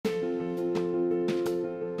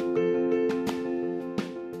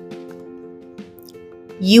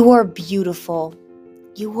You are beautiful.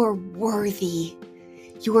 You are worthy.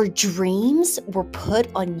 Your dreams were put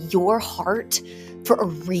on your heart for a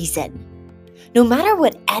reason, no matter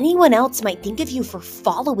what anyone else might think of you for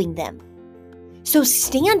following them. So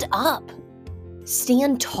stand up,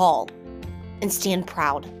 stand tall, and stand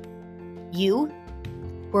proud. You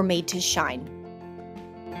were made to shine.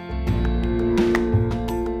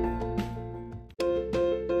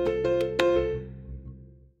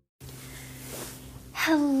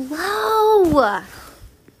 Hello.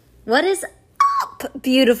 What is up,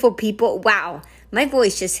 beautiful people? Wow, my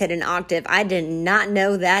voice just hit an octave. I did not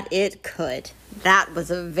know that it could. That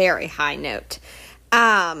was a very high note.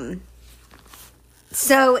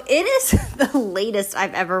 So it is the latest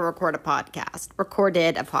I've ever recorded a podcast.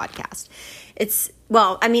 It's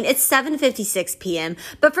 7:56 p.m.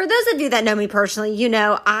 But for those of you that know me personally, you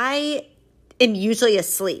know I am usually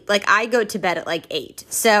asleep. Like I go to bed at like 8.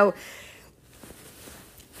 So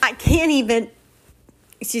I can't even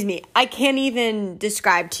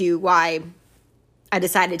describe to you why I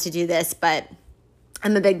decided to do this, but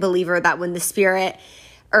I'm a big believer that when the Spirit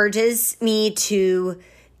urges me to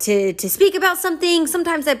speak about something,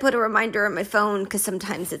 sometimes I put a reminder on my phone because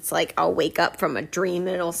sometimes it's like I'll wake up from a dream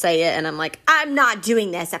and it'll say it and I'm like, I'm not doing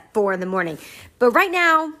this at 4 a.m. But right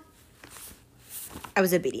now, I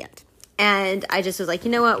was obedient. And I just was like, you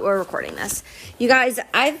know what? We're recording this. You guys,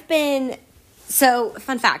 So,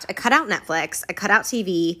 fun fact, I cut out Netflix, I cut out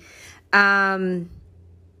TV.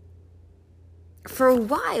 For a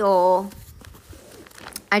while,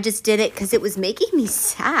 I just did it because it was making me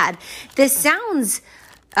sad. This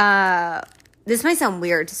might sound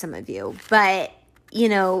weird to some of you, but,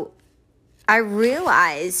 I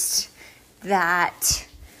realized that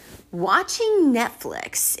watching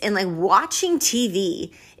Netflix and watching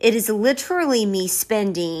TV, it is literally me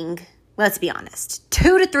spending, let's be honest,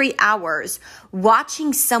 2 to 3 hours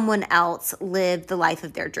watching someone else live the life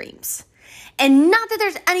of their dreams. And not that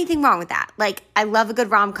there's anything wrong with that. I love a good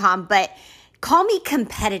rom-com, but call me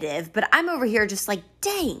competitive. But I'm over here just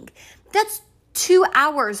dang, that's 2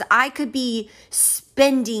 hours I could be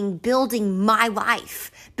spending building my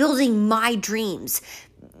life, building my dreams,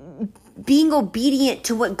 being obedient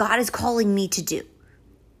to what God is calling me to do.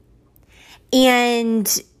 And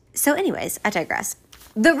so anyways, I digress.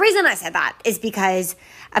 The reason I said that is because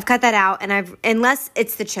I've cut that out and unless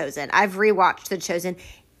it's The Chosen, I've rewatched The Chosen.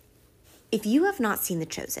 If you have not seen The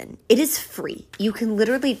Chosen, it is free. You can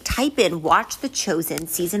literally type in, watch The Chosen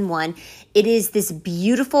season 1. It is this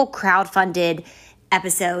beautiful crowdfunded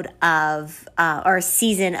episode of, or a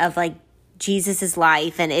season of Jesus's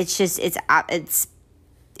life. And it's just, it's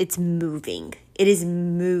moving. It is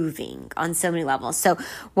moving on so many levels. So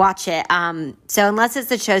watch it. So unless it's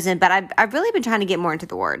The Chosen, but I've really been trying to get more into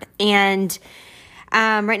the Word. And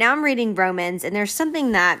right now I'm reading Romans, and there's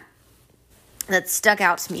something that stuck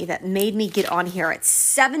out to me that made me get on here at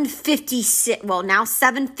 7:56. Well, now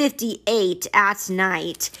 7:58 at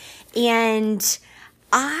night. And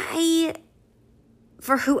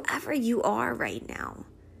for whoever you are right now,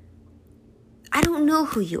 I don't know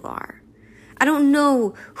who you are. I don't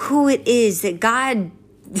know who it is that God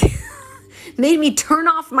made me turn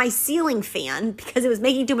off my ceiling fan because it was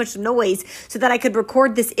making too much noise so that I could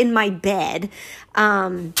record this in my bed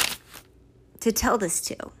to tell this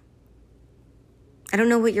to. I don't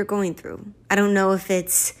know what you're going through. I don't know if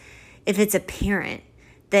it's a parent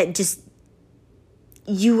that just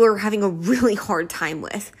you are having a really hard time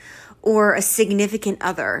with, or a significant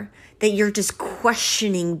other that you're just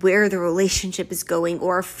questioning where the relationship is going,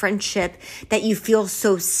 or a friendship that you feel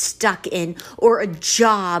so stuck in, or a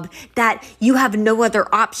job that you have no other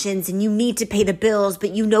options and you need to pay the bills,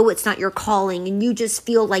 but you know it's not your calling and you just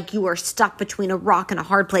feel like you are stuck between a rock and a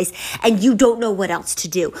hard place and you don't know what else to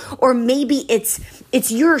do. Or maybe it's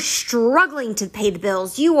you're struggling to pay the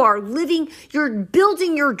bills. You're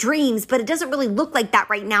building your dreams, but it doesn't really look like that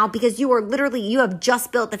right now because you have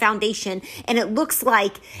just built the foundation and it looks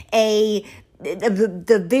like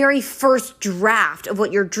the very first draft of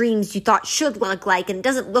what your dreams you thought should look like, and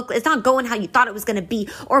it's not going how you thought it was going to be.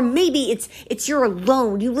 Or maybe it's you're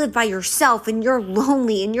alone, you live by yourself and you're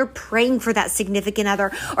lonely and you're praying for that significant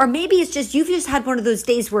other. Or maybe it's just you've just had one of those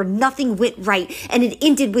days where nothing went right and it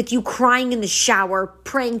ended with you crying in the shower,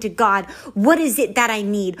 praying to God, what is it that I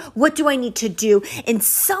need? What do I need to do? And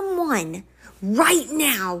someone right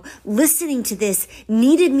now listening to this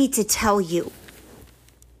needed me to tell you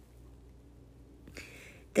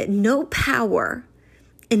that no power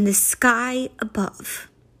in the sky above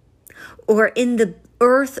or in the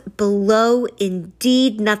earth below,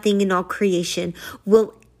 indeed nothing in all creation,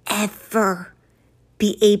 will ever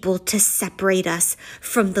be able to separate us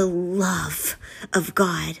from the love of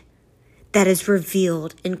God that is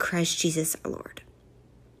revealed in Christ Jesus our Lord.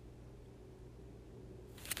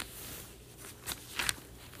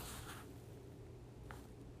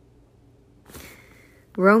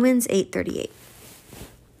 Romans 8:38.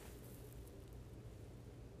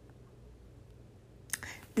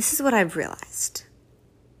 This is what I've realized.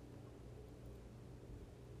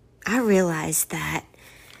 I realized that,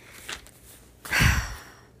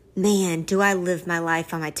 man, do I live my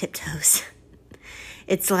life on my tiptoes.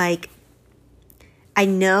 It's like, I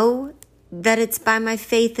know that it's by my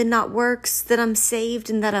faith and not works that I'm saved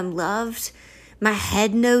and that I'm loved. My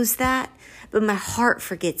head knows that, but my heart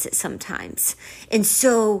forgets it sometimes. And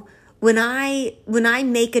so when I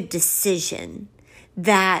make a decision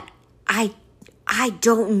that I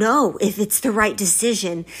don't know if it's the right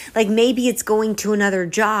decision, like maybe it's going to another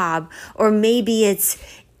job, or maybe it's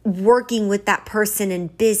working with that person in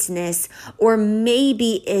business, or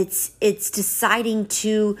maybe it's deciding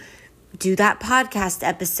to do that podcast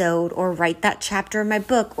episode, or write that chapter in my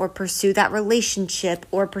book, or pursue that relationship,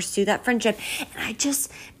 or pursue that friendship. And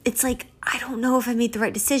it's like, I don't know if I made the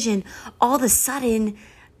right decision. All of a sudden,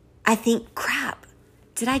 I think, crap,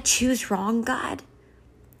 did I choose wrong, God?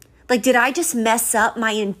 Like, did I just mess up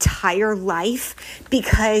my entire life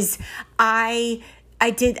because I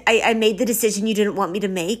made the decision you didn't want me to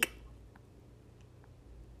make?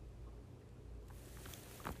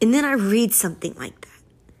 And then I read something like that.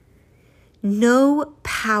 No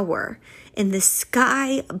power in the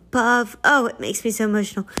sky above. Oh, it makes me so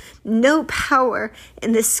emotional. No power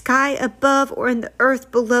in the sky above or in the earth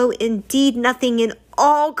below. Indeed, nothing in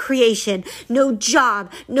all creation. No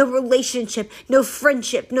job, no relationship, no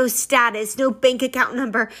friendship, no status, no bank account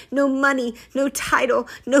number, no money, no title,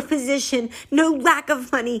 no position, no lack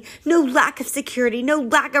of money, no lack of security, no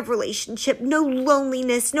lack of relationship, no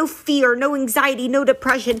loneliness, no fear, no anxiety, no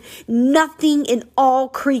depression. Nothing in all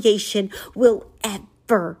creation will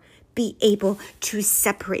ever be able to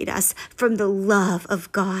separate us from the love of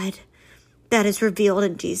God that is revealed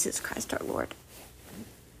in Jesus Christ our Lord.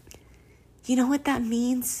 You know what that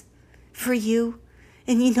means for you?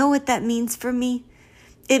 And you know what that means for me?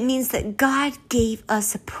 It means that God gave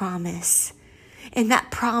us a promise. And that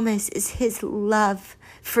promise is his love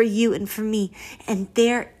for you and for me. And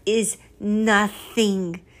there is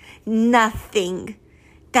nothing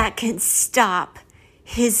that can stop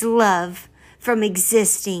his love from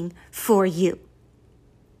existing for you.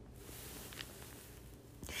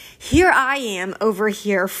 Here I am over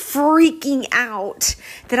here freaking out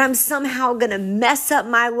that I'm somehow going to mess up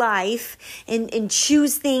my life and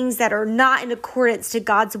choose things that are not in accordance to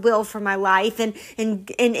God's will for my life. And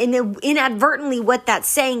inadvertently what that's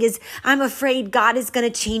saying is I'm afraid God is going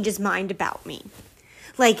to change his mind about me.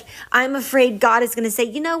 Like, I'm afraid God is going to say,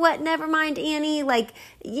 you know what? Never mind, Annie. Like,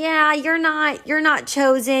 yeah, you're not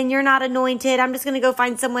chosen. You're not anointed. I'm just going to go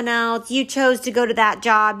find someone else. You chose to go to that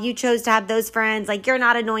job. You chose to have those friends. Like, you're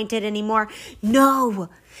not anointed anymore. No,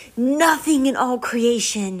 nothing in all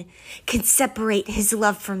creation can separate his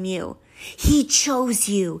love from you. He chose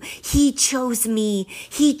you. He chose me.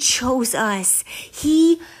 He chose us.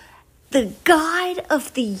 The God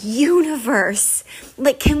of the universe.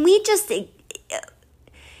 Like, can we just,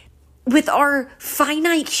 with our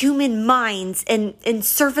finite human minds and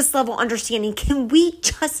surface level understanding, can we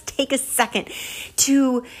just take a second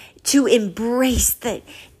to embrace that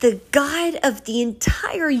the God of the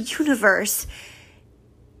entire universe,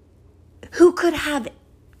 who could have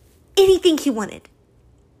anything he wanted?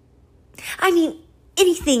 I mean,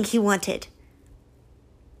 anything he wanted.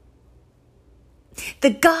 The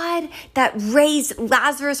God that raised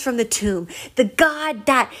Lazarus from the tomb, the God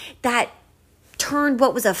that turned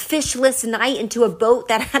what was a fishless night into a boat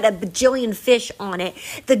that had a bajillion fish on it.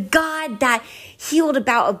 The God that healed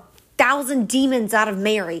about 1,000 demons out of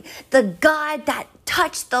Mary. The God that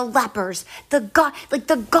touched the lepers. The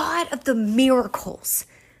God of the miracles.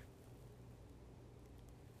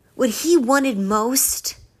 What he wanted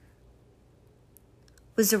most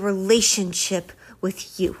was a relationship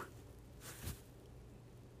with you.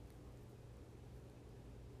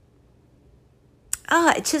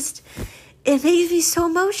 It makes me so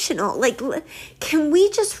emotional. Like, can we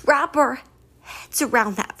just wrap our heads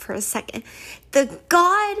around that for a second? The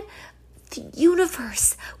God, the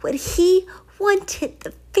universe, what he wanted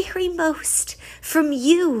the very most from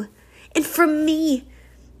you and from me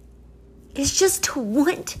is just to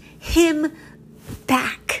want him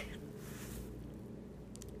back.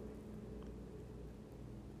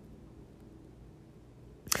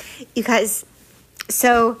 You guys,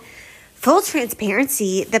 so full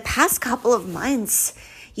transparency, the past couple of months,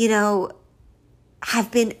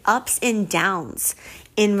 have been ups and downs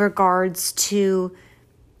in regards to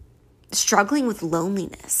struggling with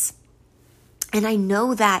loneliness. And I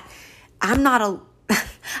know that I'm not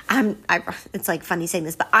it's like funny saying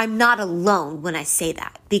this, but I'm not alone when I say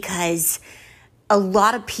that, because a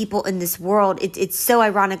lot of people in this world, it's so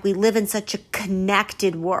ironic. We live in such a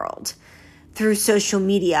connected world through social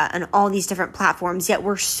media and all these different platforms, yet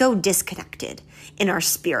we're so disconnected in our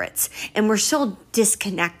spirits, and we're so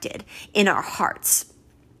disconnected in our hearts.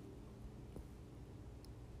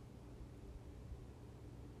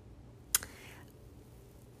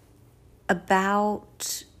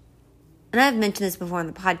 And I've mentioned this before on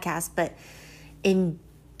the podcast, but in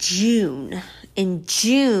June,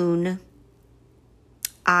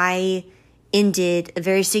 I ended a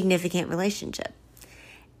very significant relationship.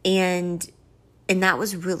 And that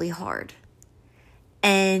was really hard.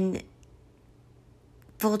 And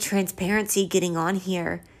full transparency, getting on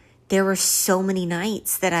here, there were so many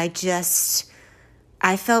nights that I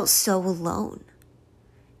felt so alone.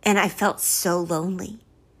 And I felt so lonely.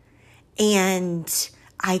 And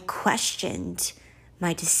I questioned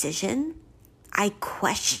my decision. I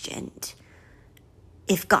questioned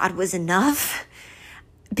if God was enough,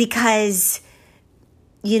 because,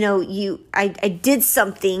 I did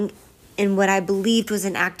something in what I believed was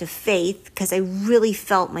an act of faith, because I really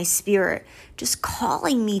felt my spirit just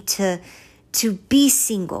calling me to be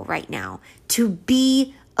single right now, to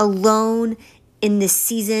be alone in this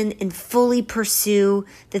season and fully pursue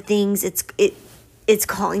the things it's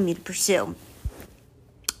calling me to pursue.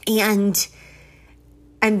 And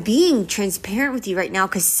I'm being transparent with you right now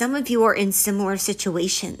because some of you are in similar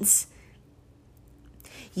situations.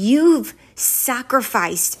 You've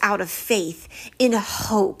sacrificed out of faith in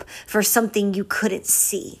hope for something you couldn't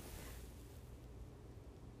see.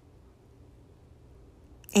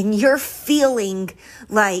 And you're feeling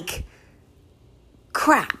like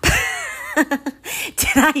crap.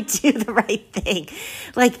 Did I do the right thing?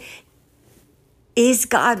 Like, is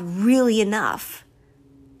God really enough?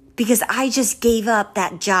 Because I just gave up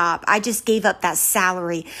that job. I just gave up that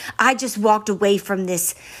salary. I just walked away from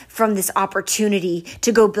this opportunity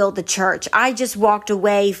to go build the church. I just walked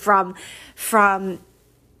away from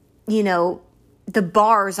the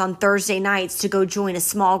bars on Thursday nights to go join a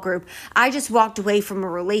small group. I just walked away from a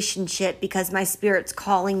relationship because my spirit's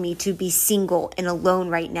calling me to be single and alone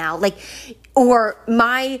right now. Or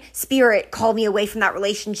my spirit called me away from that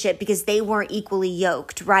relationship because they weren't equally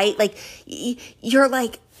yoked, right? You're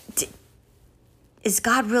like, is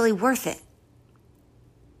God really worth it?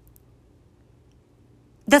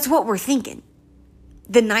 That's what we're thinking.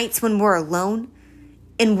 The nights when we're alone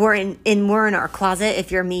and we're in our closet.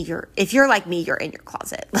 If you're like me, you're in your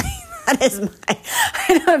closet. That is I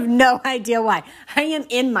have no idea why. I am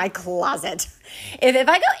in my closet. If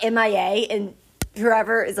I go MIA and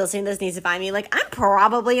whoever is listening to this needs to find me, I'm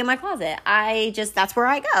probably in my closet. That's where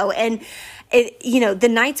I go. And the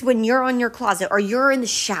nights when you're on your closet or you're in the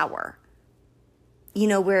shower,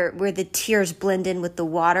 where the tears blend in with the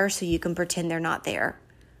water so you can pretend they're not there.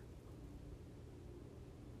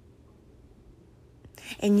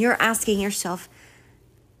 And you're asking yourself,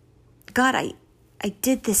 God, I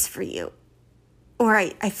did this for you. Or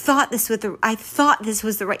I thought this was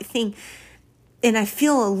the right thing. And I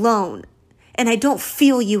feel alone. And I don't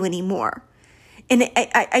feel you anymore. And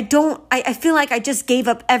I feel like I just gave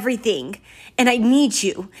up everything, and I need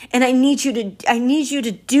you, and I need you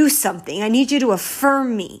to do something. I need you to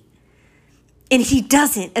affirm me. And he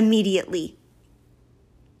doesn't immediately.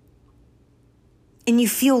 And you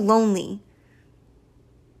feel lonely.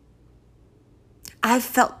 I've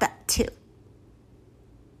felt that too.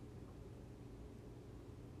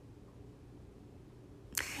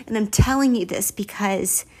 And I'm telling you this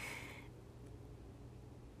because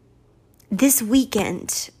this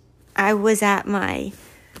weekend, I was for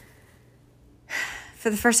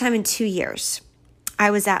the first time in 2 years,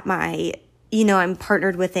 I was at I'm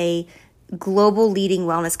partnered with a global leading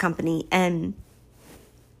wellness company, and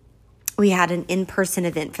we had an in-person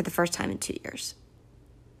event for the first time in 2 years.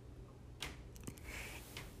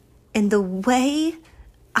 And the way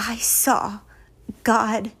I saw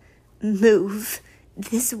God move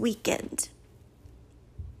this weekend,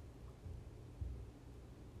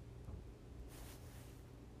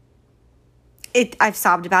 I've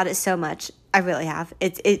sobbed about it so much. I really have.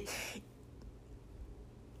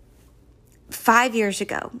 5 years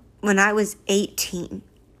ago, when I was 18,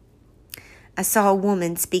 I saw a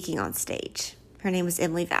woman speaking on stage. Her name was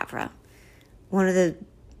Emily Vavra.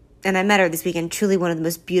 And I met her this weekend, truly one of the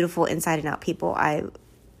most beautiful inside and out people I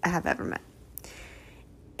have ever met.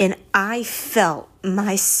 And I felt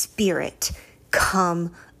my spirit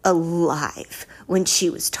come alive when she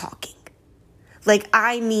was talking. Like,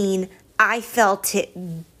 I mean, I felt it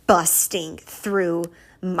busting through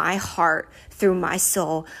my heart, through my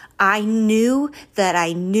soul. I knew that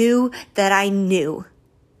I knew that I knew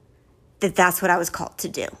that that's what I was called to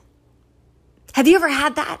do. Have you ever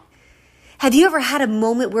had that? Have you ever had a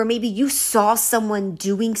moment where maybe you saw someone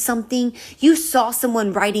doing something? You saw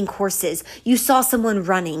someone riding horses. You saw someone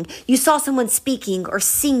running. You saw someone speaking or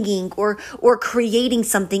singing or creating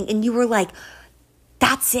something, and you were like,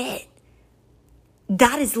 that's it.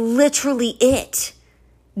 That is literally it.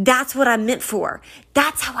 That's what I'm meant for.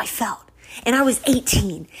 That's how I felt. And I was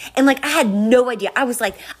 18 and like, I had no idea. I was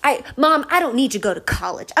like, Mom, I don't need to go to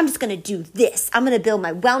college. I'm just going to do this. I'm going to build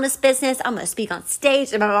my wellness business. I'm going to speak on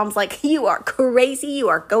stage. And my mom's like, you are crazy. You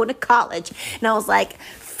are going to college. And I was like,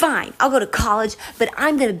 fine, I'll go to college, but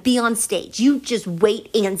I'm going to be on stage. You just wait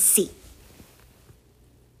and see.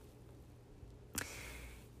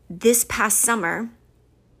 This past summer,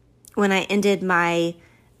 when I ended my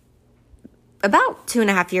about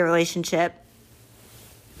 2.5-year relationship,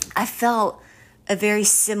 I felt a very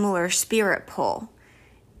similar spirit pull.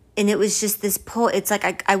 And it was just this pull. It's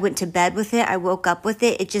like I went to bed with it. I woke up with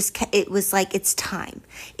it. It was like, it's time.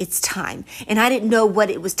 It's time. And I didn't know what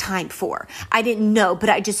it was time for. I didn't know, but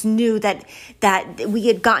I just knew that we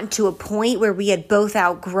had gotten to a point where we had both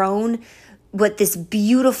outgrown what this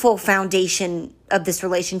beautiful foundation of this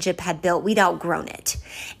relationship had built. We'd outgrown it.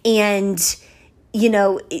 And,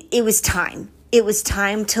 it was time. It was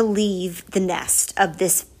time to leave the nest of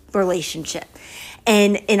this relationship.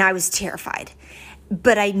 And I was terrified.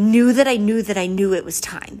 But I knew that I knew that I knew it was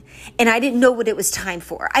time. And I didn't know what it was time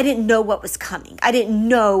for. I didn't know what was coming. I didn't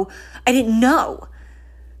know.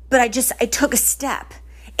 But I took a step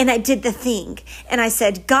and I did the thing. And I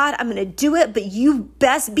said, God, I'm going to do it, but you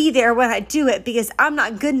best be there when I do it because I'm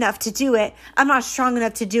not good enough to do it. I'm not strong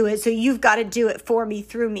enough to do it. So you've got to do it for me,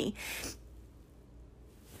 through me.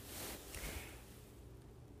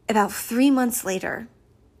 About 3 months later,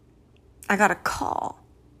 I got a call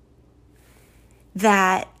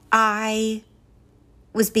that I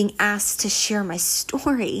was being asked to share my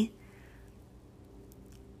story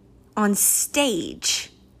on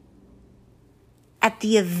stage at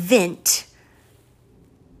the event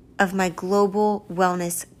of my global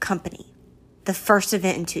wellness company, the first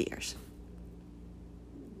event in 2 years.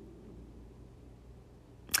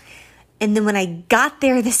 And then when I got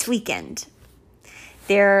there this weekend,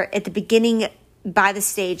 there at the beginning by the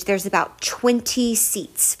stage, there's about 20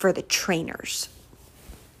 seats for the trainers.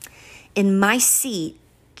 And my seat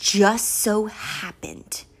just so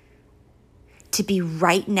happened to be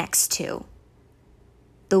right next to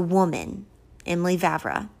the woman, Emily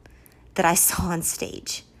Vavra, that I saw on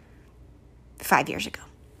stage 5 years ago.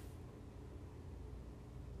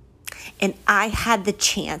 And I had the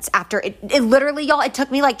chance after it literally, y'all, it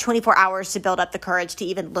took me like 24 hours to build up the courage to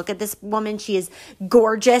even look at this woman. She is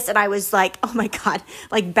gorgeous. And I was like, oh my God,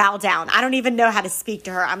 like bow down. I don't even know how to speak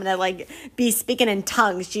to her. I'm going to like be speaking in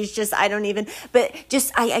tongues. She's just, I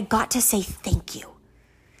got to say thank you.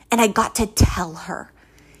 And I got to tell her,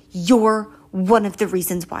 you're one of the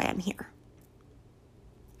reasons why I'm here.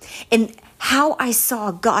 And how I saw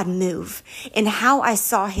God move and how I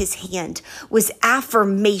saw his hand was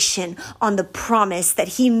affirmation on the promise that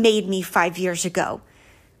he made me 5 years ago.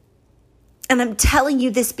 And I'm telling you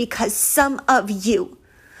this because some of you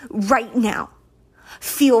right now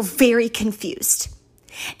feel very confused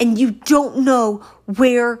and you don't know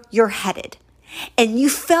where you're headed. And you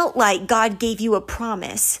felt like God gave you a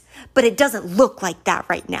promise, but it doesn't look like that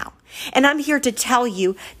right now. And I'm here to tell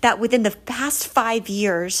you that within the past 5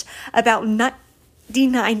 years, about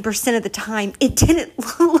 99% of the time, it didn't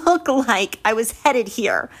look like I was headed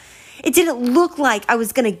here. It didn't look like I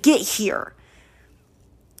was going to get here.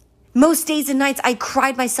 Most days and nights, I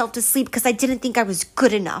cried myself to sleep because I didn't think I was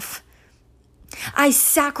good enough. I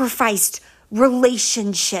sacrificed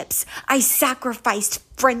relationships. I sacrificed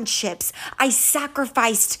friendships. I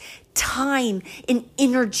sacrificed time and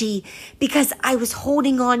energy because I was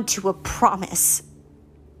holding on to a promise.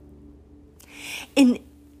 And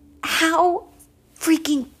how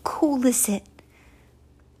freaking cool is it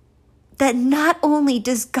that not only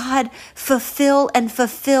does God fulfill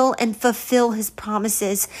his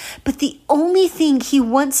promises, but the only thing he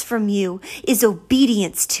wants from you is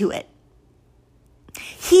obedience to it.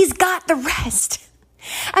 He's got the rest.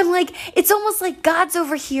 I'm like, it's almost like God's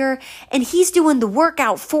over here and he's doing the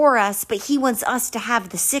workout for us, but he wants us to have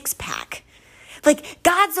the 6-pack. Like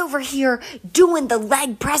God's over here doing the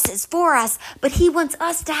leg presses for us, but he wants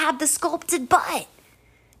us to have the sculpted butt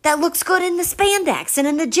that looks good in the spandex and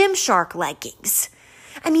in the Gymshark leggings.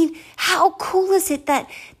 I mean, how cool is it that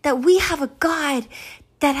we have a God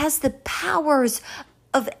that has the powers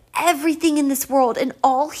of everything in this world, and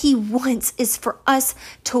all he wants is for us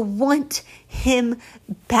to want him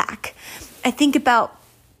back. I think about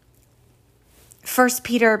 1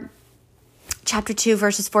 Peter chapter 2,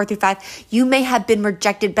 verses 4-5. You may have been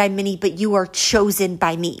rejected by many, but you are chosen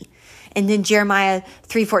by me. And then Jeremiah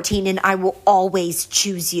 3:14, and I will always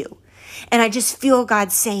choose you. And I just feel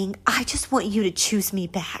God saying, I just want you to choose me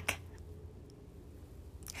back.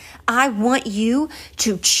 I want you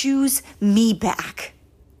to choose me back.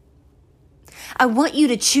 I want you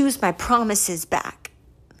to choose my promises back.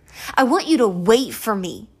 I want you to wait for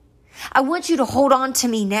me. I want you to hold on to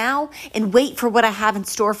me now and wait for what I have in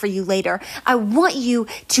store for you later. I want you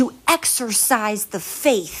to exercise the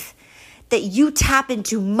faith that you tap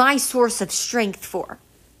into my source of strength for.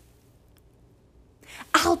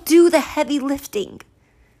 I'll do the heavy lifting.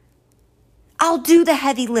 I'll do the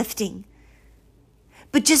heavy lifting.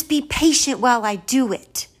 But just be patient while I do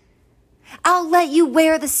it. I'll let you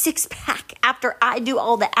wear the 6-pack after I do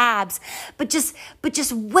all the abs, but just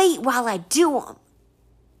wait while I do them.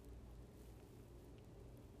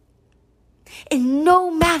 And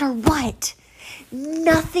no matter what,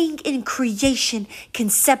 nothing in creation can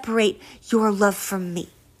separate your love from me.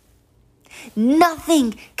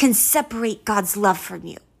 Nothing can separate God's love from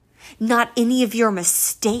you. Not any of your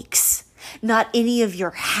mistakes, not any of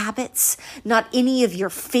your habits, not any of your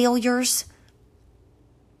failures.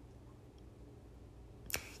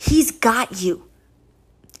 He's got you.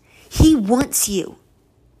 He wants you.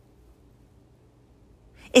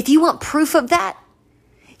 If you want proof of that,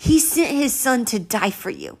 he sent his son to die for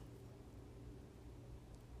you.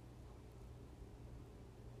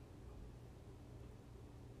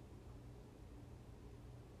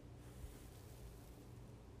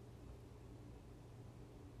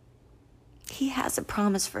 He has a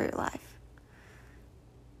promise for your life.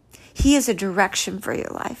 He has a direction for your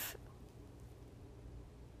life.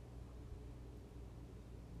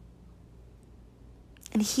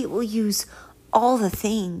 And he will use all the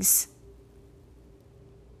things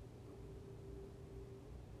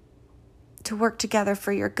to work together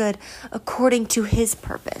for your good according to his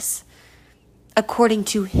purpose. According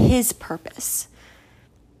to his purpose.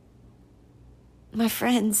 My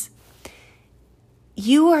friends,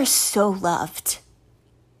 you are so loved.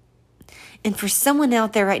 And for someone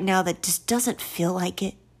out there right now that just doesn't feel like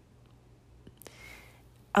it,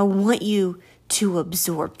 I want you to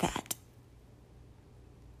absorb that.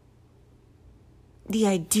 The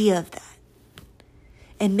idea of that.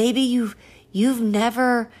 And maybe you've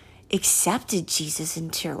never accepted Jesus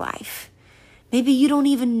into your life. Maybe you don't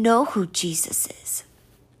even know who Jesus is.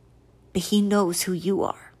 But he knows who you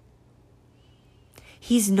are.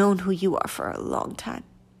 He's known who you are for a long time.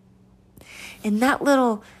 And that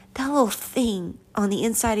little thing on the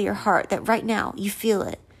inside of your heart that right now you feel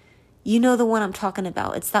it. You know the one I'm talking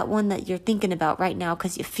about. It's that one that you're thinking about right now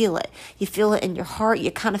because you feel it. You feel it in your heart. You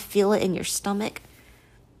kind of feel it in your stomach.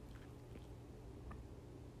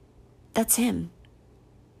 That's him.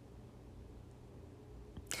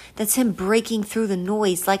 That's him breaking through the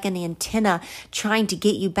noise like an antenna, trying to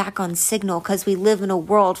get you back on signal because we live in a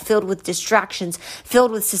world filled with distractions,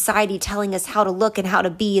 filled with society telling us how to look and how to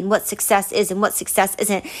be and what success is and what success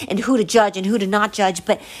isn't and who to judge and who to not judge.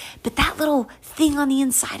 But that little thing on the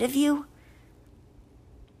inside of you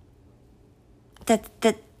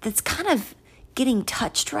that's kind of getting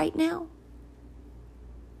touched right now,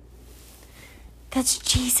 that's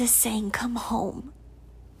Jesus saying, come home.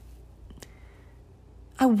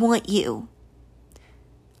 I want you.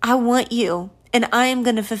 I want you. And I am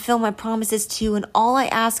going to fulfill my promises to you. And all I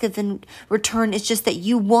ask of in return is just that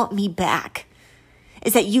you want me back.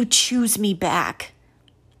 Is that you choose me back.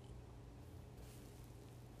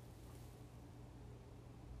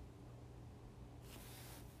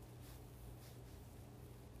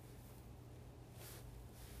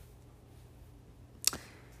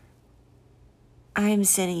 I am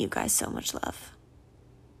sending you guys so much love.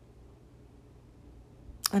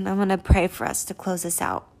 And I'm going to pray for us to close us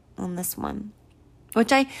out on this one,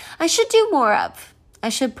 which I should do more of. I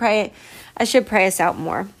should pray us out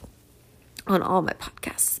more on all my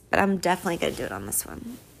podcasts, but I'm definitely going to do it on this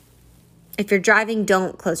one. If you're driving,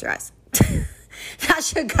 don't close your eyes. That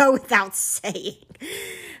should go without saying.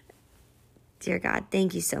 Dear God,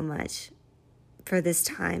 thank you so much for this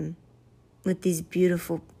time with these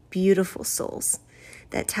beautiful, beautiful souls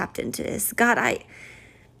that tapped into this. God,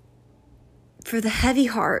 for the heavy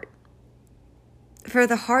heart, for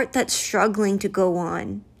the heart that's struggling to go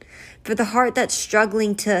on, for the heart that's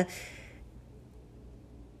struggling to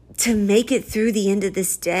to make it through the end of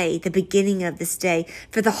this day, the beginning of this day,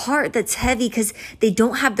 for the heart that's heavy because they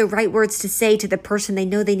don't have the right words to say to the person they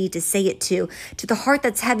know they need to say it to the heart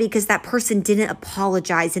that's heavy because that person didn't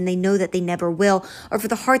apologize and they know that they never will, or for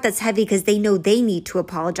the heart that's heavy because they know they need to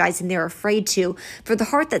apologize and they're afraid to, for the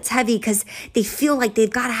heart that's heavy because they feel like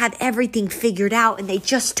they've got to have everything figured out and they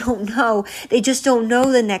just don't know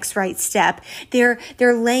the next right step. They're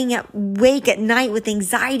laying awake at night with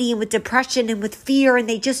anxiety and with depression and with fear, and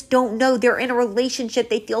they just don't know. They're in a relationship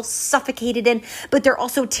they feel suffocated in, but they're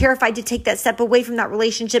also terrified to take that step away from that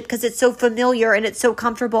relationship because it's so familiar and it's so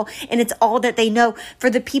comfortable and it's all that they know. For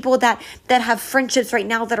the people that have friendships right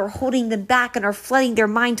now that are holding them back and are flooding their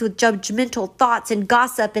minds with judgmental thoughts and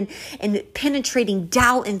gossip and penetrating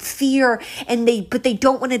doubt and fear, but they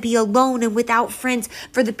don't want to be alone and without friends.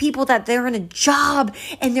 For the people that they're in a job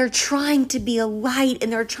and they're trying to be a light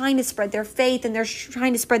and they're trying to spread their faith and they're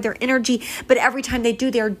trying to spread their energy, but every time they do,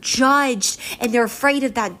 they're judged and they're afraid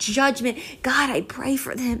of that judgment. God, I pray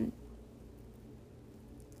for them.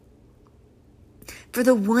 For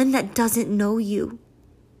the one that doesn't know you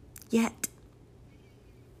yet,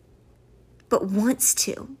 but wants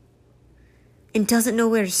to and doesn't know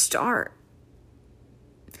where to start.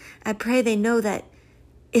 I pray they know that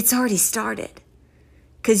it's already started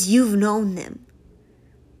because you've known them.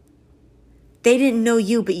 They didn't know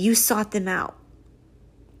you, but you sought them out.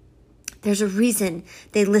 There's a reason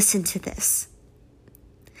they listen to this.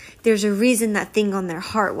 There's a reason that thing on their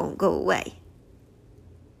heart won't go away.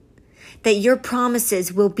 That your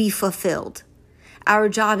promises will be fulfilled. Our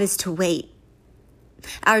job is to wait.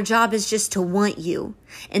 Our job is just to want you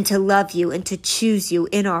and to love you and to choose you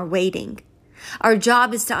in our waiting. Our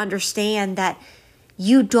job is to understand that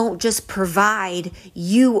you don't just provide,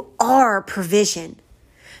 you are provision.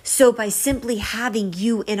 So by simply having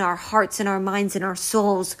you in our hearts and our minds and our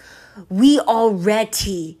souls, we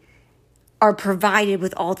already are provided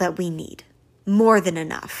with all that we need. More than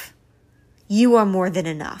enough. You are more than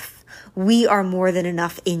enough. We are more than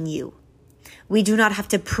enough in you. We do not have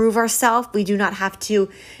to prove ourselves. We do not have to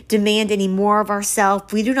demand any more of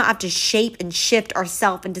ourselves. We do not have to shape and shift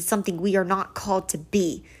ourselves into something we are not called to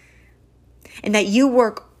be. And that you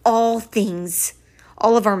work all things,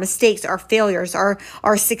 all of our mistakes, our failures,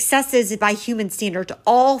 our successes by human standards,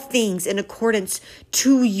 all things in accordance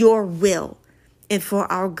to your will and for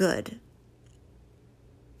our good.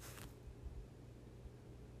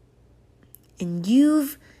 And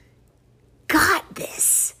you've got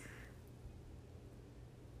this.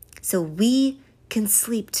 So we can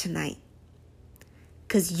sleep tonight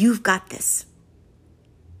because you've got this.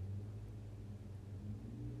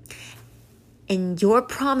 And your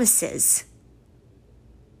promises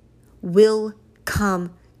will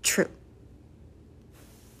come true.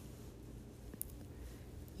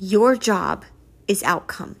 Your job is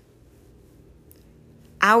outcome.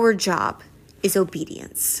 Our job is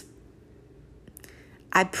obedience.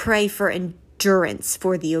 I pray for endurance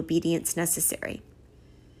for the obedience necessary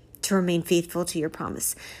to remain faithful to your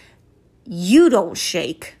promise. You don't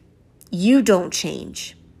shake. You don't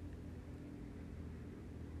change.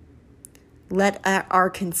 Let our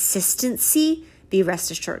consistency be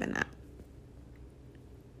rest assured in that.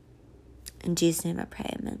 In Jesus' name I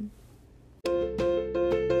pray, amen.